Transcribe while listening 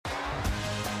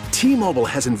T-Mobile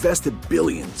has invested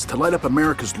billions to light up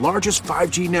America's largest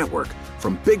 5G network,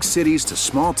 from big cities to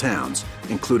small towns,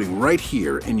 including right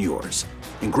here in yours.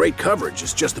 And great coverage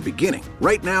is just the beginning.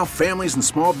 Right now, families and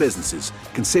small businesses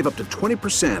can save up to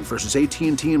 20% versus AT&T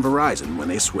and Verizon when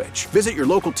they switch. Visit your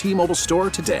local T-Mobile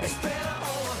store today.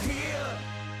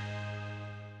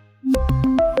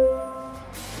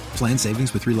 Plan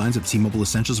savings with 3 lines of T-Mobile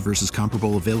Essentials versus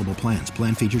comparable available plans.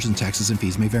 Plan features and taxes and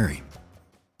fees may vary.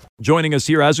 Joining us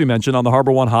here, as we mentioned, on the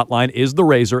Harbor One Hotline is the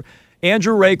Razor,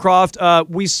 Andrew Raycroft.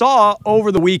 We saw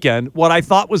over the weekend what I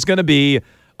thought was going to be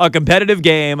a competitive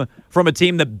game from a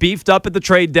team that beefed up at the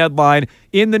trade deadline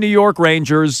in the New York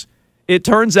Rangers. It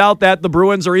turns out that the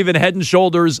Bruins are even head and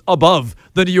shoulders above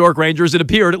the New York Rangers. It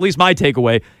appeared, at least my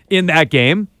takeaway, in that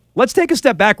game. Let's take a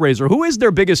step back, Razor. Who is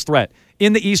their biggest threat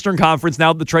in the Eastern Conference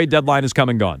now that the trade deadline is come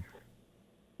and gone?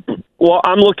 Well,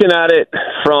 I'm looking at it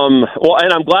from –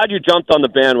 and I'm glad you jumped on the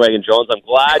bandwagon, Jones. I'm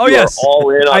glad you are all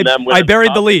in on them. I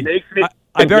buried the lead. It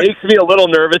makes me a little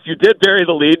nervous. You did bury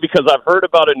the lead because I've heard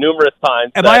about it numerous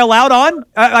times. Am I allowed on?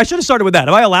 I should have started with that.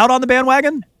 Am I allowed on the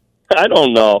bandwagon? I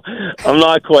don't know. I'm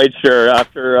not quite sure.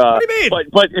 After what do you mean?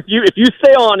 But if you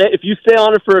stay on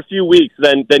it, for a few weeks,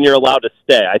 then you're allowed to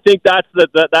stay. I think that's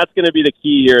going to be the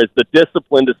key here, is the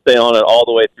discipline to stay on it all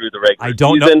the way through the regular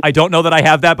season. I don't know that I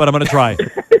have that, but I'm going to try.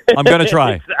 I'm going to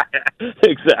try.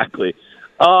 Exactly.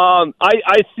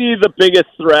 I see the biggest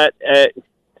threat.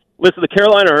 Listen, the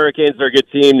Carolina Hurricanes are a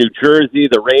good team. New Jersey,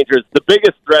 the Rangers. The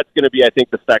biggest threat's going to be, I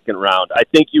think, the second round. I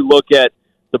think you look at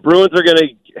the Bruins are going to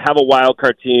have a wild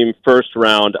card team first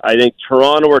round. I think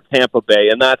Toronto or Tampa Bay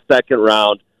in that second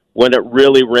round, when it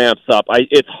really ramps up.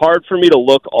 It's hard for me to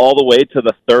look all the way to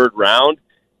the third round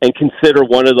and consider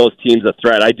one of those teams a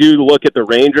threat. I do look at the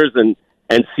Rangers and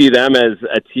see them as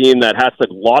a team that has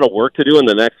a lot of work to do in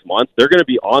the next month. They're going to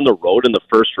be on the road in the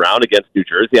first round against New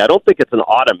Jersey. I don't think it's an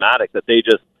automatic that they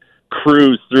just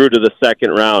cruise through to the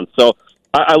second round. So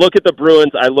I look at the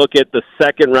Bruins. I look at the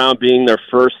second round being their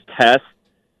first test,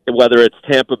 whether it's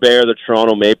Tampa Bay or the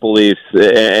Toronto Maple Leafs.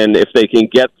 And if they can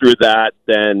get through that,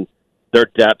 then their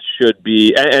depth should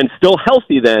be, and still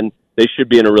healthy, then they should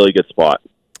be in a really good spot.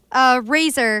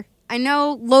 Razor, I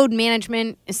know load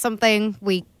management is something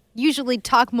we usually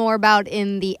talk more about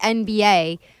in the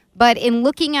NBA, but in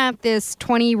looking at this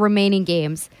 20 remaining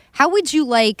games, how would you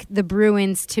like the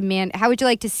Bruins to how would you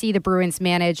like to see the Bruins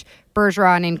manage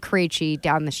Bergeron and Krejci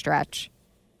down the stretch?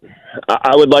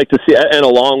 I would like to see, and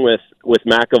along with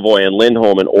McAvoy and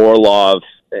Lindholm and Orlov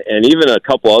and even a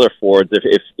couple other forwards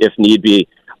if need be.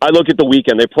 I look at the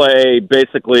weekend. They play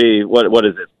basically, what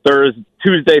is it,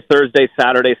 Tuesday, Thursday,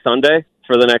 Saturday, Sunday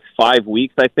for the next 5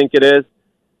 weeks, I think it is.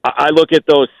 I look at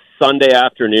those Sunday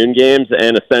afternoon games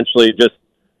and essentially just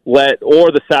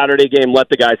or the Saturday game, let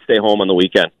the guys stay home on the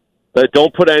weekend. But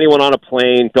don't put anyone on a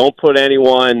plane. Don't put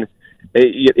anyone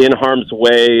in harm's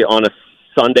way on a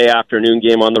Sunday afternoon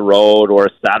game on the road or a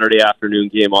Saturday afternoon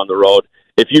game on the road.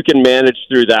 If you can manage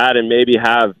through that and maybe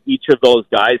have each of those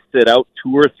guys sit out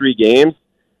 2 or 3 games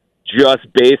just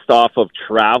based off of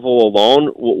travel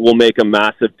alone will make a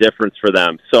massive difference for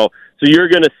them. So you're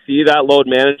going to see that load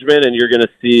management, and you're going to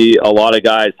see a lot of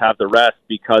guys have the rest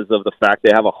because of the fact they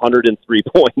have 103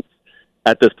 points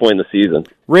at this point in the season.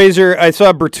 Razor, I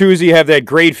saw Bertuzzi have that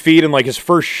great feed in his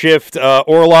first shift.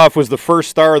 Orlov was the first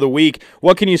star of the week.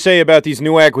 What can you say about these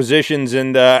new acquisitions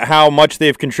and how much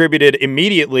they've contributed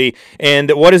immediately? And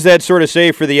what does that sort of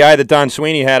say for the eye that Don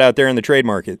Sweeney had out there in the trade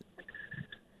market?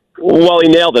 Well, he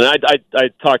nailed it. I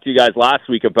talked to you guys last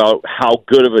week about how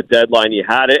good of a deadline he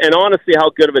had, and honestly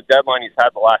how good of a deadline he's had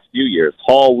the last few years.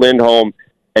 Hall, Lindholm,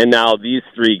 and now these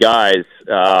 3 guys.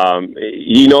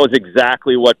 He knows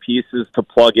exactly what pieces to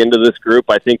plug into this group.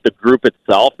 I think the group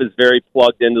itself is very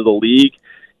plugged into the league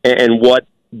and what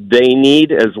they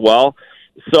need as well.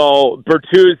 So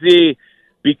Bertuzzi,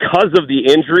 because of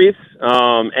the injuries,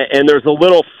 and there's a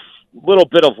little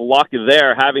bit of luck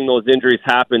there, having those injuries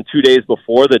happen 2 days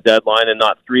before the deadline and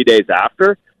not 3 days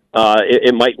after.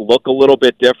 It might look a little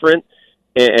bit different.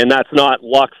 And that's not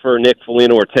luck for Nick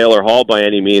Foligno or Taylor Hall by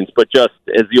any means, but just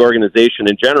as the organization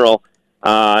in general,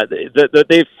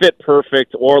 they fit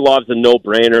perfect. Orlov's a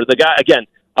no-brainer. The guy, again,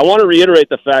 I want to reiterate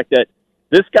the fact that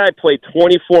this guy played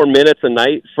 24 minutes a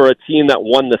night for a team that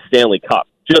won the Stanley Cup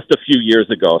just a few years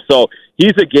ago. So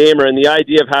he's a gamer, and the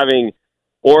idea of having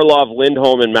Orlov,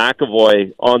 Lindholm, and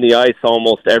McAvoy on the ice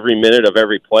almost every minute of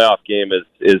every playoff game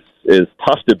is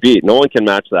tough to beat. No one can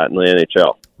match that in the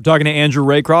NHL. We're talking to Andrew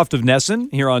Raycroft of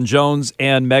NESN here on Jones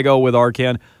and Mego with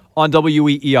Arcan on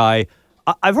WEEI.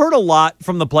 I've heard a lot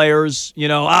from the players,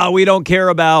 we don't care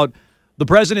about the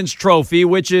President's Trophy,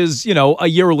 which is, a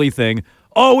yearly thing.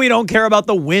 Oh, we don't care about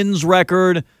the wins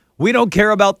record. We don't care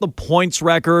about the points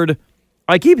record.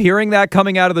 I keep hearing that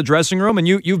coming out of the dressing room, and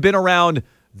you've been around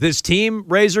this team,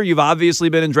 Razor. You've obviously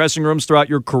been in dressing rooms throughout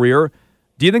your career.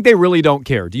 Do you think they really don't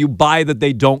care? Do you buy that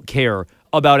they don't care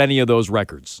about any of those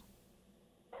records?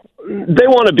 They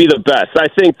want to be the best. I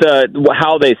think that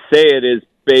how they say it is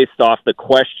based off the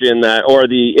question that, or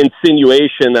the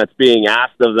insinuation that's being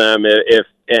asked of them,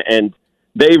 and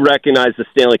they recognize the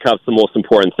Stanley Cup's the most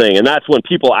important thing. And that's when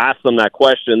people ask them that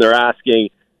question, they're asking,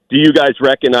 do you guys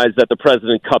recognize that the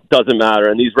President Cup doesn't matter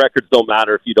and these records don't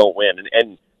matter if you don't win?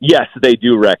 And yes, they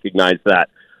do recognize that.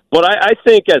 But I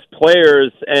think as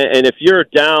players, and if you're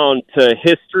down to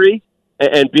history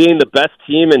and being the best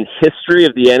team in history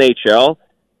of the NHL,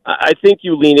 I think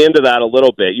you lean into that a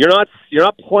little bit. You're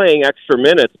not playing extra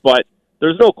minutes, but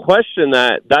there's no question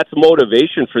that that's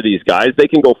motivation for these guys. They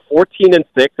can go 14-6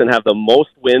 and have the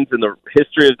most wins in the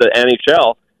history of the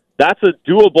NHL. That's a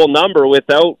doable number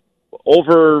without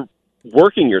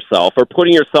overworking yourself or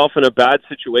putting yourself in a bad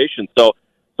situation. So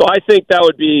I think that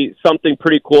would be something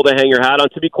pretty cool to hang your hat on.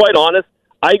 To be quite honest,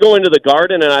 I go into the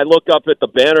Garden and I look up at the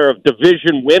banner of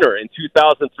division winner in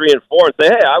 2003 and 4 and say,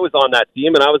 hey, I was on that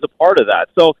team and I was a part of that.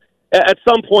 So at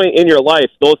some point in your life,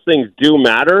 those things do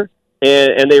matter,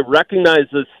 and they recognize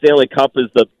the Stanley Cup is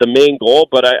the main goal.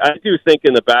 But I do think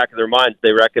in the back of their minds,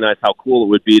 they recognize how cool it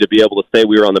would be to be able to say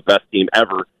we were on the best team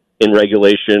ever in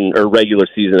regulation or regular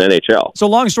season NHL. So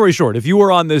long story short, if you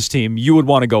were on this team, you would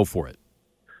want to go for it.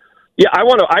 Yeah, I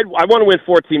want to win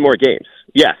 14 more games.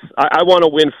 Yes, I want to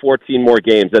win 14 more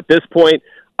games. At this point,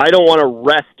 I don't want to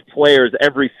rest players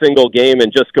every single game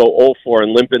and just go 0-4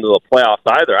 and limp into the playoffs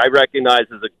either. I recognize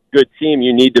as a good team,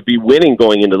 you need to be winning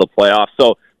going into the playoffs.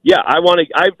 So, yeah, I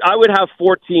would have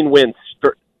 14 wins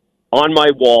on my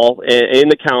wall, in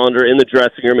the calendar, in the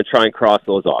dressing room, and try and cross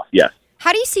those off, yes.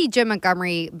 How do you see Jim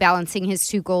Montgomery balancing his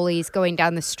two goalies going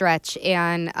down the stretch?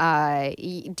 And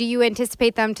do you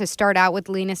anticipate them to start out with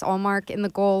Linus Ullmark in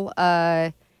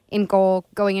goal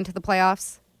going into the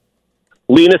playoffs?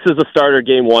 Linus is a starter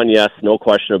game one, yes, no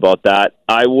question about that.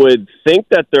 I would think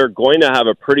that they're going to have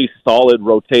a pretty solid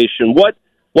rotation.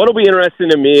 What'll be interesting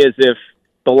to me is if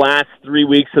the last 3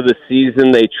 weeks of the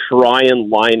season they try and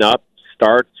line up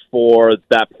starts for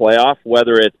that playoff,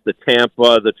 whether it's the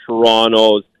Tampa, the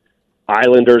Torontos,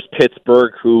 Islanders,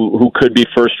 Pittsburgh, who could be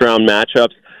first-round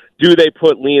matchups. Do they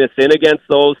put Linus in against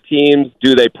those teams?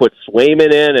 Do they put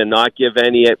Swayman in and not give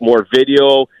any more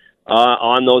video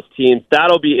on those teams?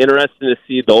 That'll be interesting to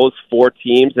see those four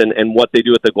teams and what they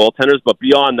do with the goaltenders. But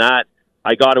beyond that,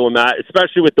 I got to imagine,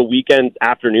 especially with the weekend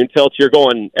afternoon tilts, you're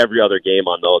going every other game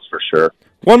on those for sure.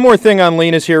 One more thing on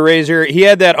Linus here, Razor. He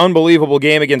had that unbelievable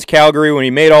game against Calgary when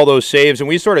he made all those saves, and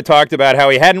we sort of talked about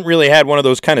how he hadn't really had one of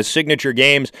those kind of signature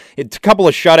games. It's a couple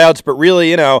of shutouts, but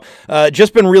really,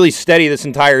 just been really steady this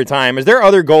entire time. Is there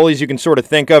other goalies you can sort of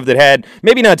think of that had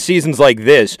maybe not seasons like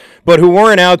this, but who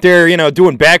weren't out there,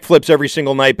 doing backflips every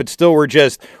single night, but still were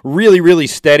just really, really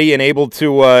steady and able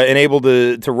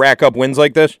to rack up wins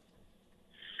like this?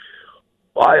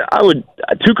 Well,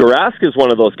 Tuukka Rask is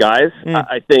one of those guys.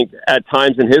 I think at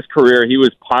times in his career he was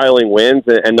piling wins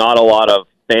and not a lot of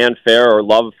fanfare or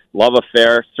love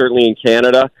affair. Certainly in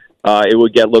Canada, it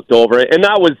would get looked over, and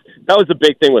that was the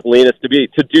big thing with Linus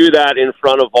to do that in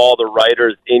front of all the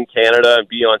writers in Canada and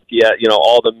be on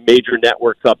all the major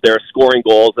networks up there scoring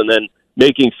goals and then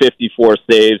making 54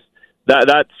 saves.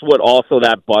 That's what also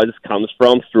that buzz comes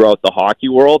from throughout the hockey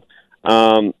world.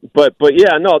 But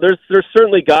yeah, no, there's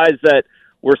certainly guys that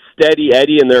were steady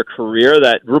Eddie in their career.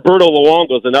 That Roberto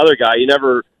Luongo is another guy. He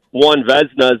never won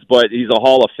Vezinas, but he's a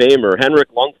Hall of Famer. Henrik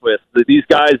Lundqvist, these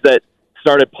guys that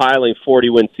started piling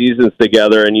 40-win seasons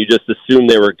together, and you just assumed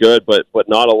they were good, but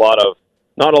not a lot of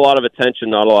attention,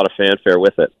 not a lot of fanfare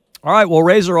with it. All right, well,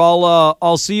 Razor,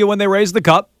 I'll see you when they raise the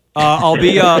cup. I'll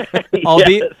be on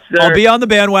the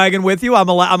bandwagon with you. I'm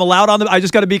allowed on I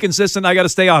just got to be consistent. I got to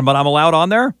stay on, but I'm allowed on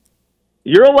there.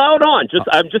 You're allowed on.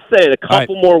 I'm just saying, a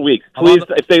couple more weeks. Please,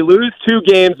 if they lose 2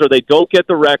 games or they don't get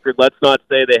the record, let's not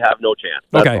say they have no chance.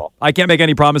 That's okay. all. I can't make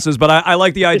any promises, but I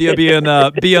like the idea of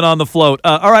being on the float.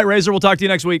 All right, Razor, we'll talk to you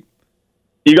next week.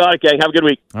 You got it, gang. Have a good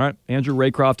week. All right. Andrew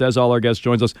Raycroft, as all our guests,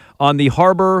 joins us on the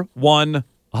Harbor One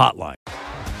Hotline.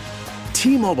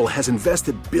 T-Mobile has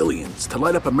invested billions to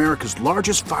light up America's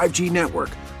largest 5G network,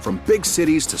 from big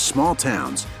cities to small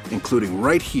towns, including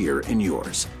right here in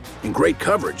yours. And great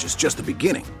coverage is just the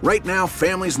beginning. Right now,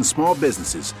 families and small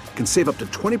businesses can save up to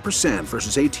 20%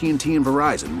 versus AT&T and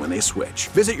Verizon when they switch.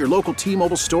 Visit your local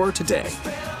T-Mobile store today.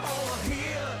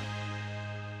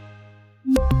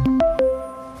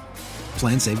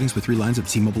 Plan savings with 3 lines of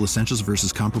T-Mobile Essentials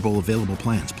versus comparable available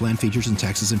plans. Plan features and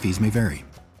taxes and fees may vary.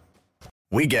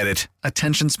 We get it.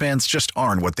 Attention spans just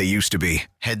aren't what they used to be.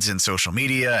 Heads in social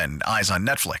media and eyes on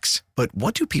Netflix. But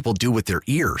what do people do with their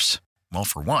ears? Well,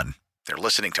 for one, they're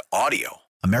listening to audio.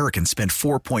 Americans spend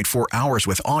 4.4 hours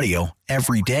with audio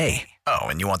every day. Oh,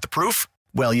 and you want the proof?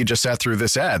 Well, you just sat through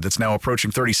this ad that's now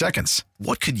approaching 30 seconds.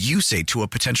 What could you say to a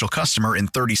potential customer in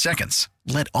 30 seconds?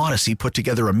 Let Odyssey put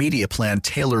together a media plan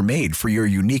tailor-made for your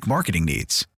unique marketing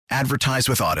needs. Advertise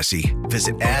with Odyssey.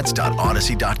 Visit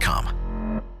ads.odyssey.com.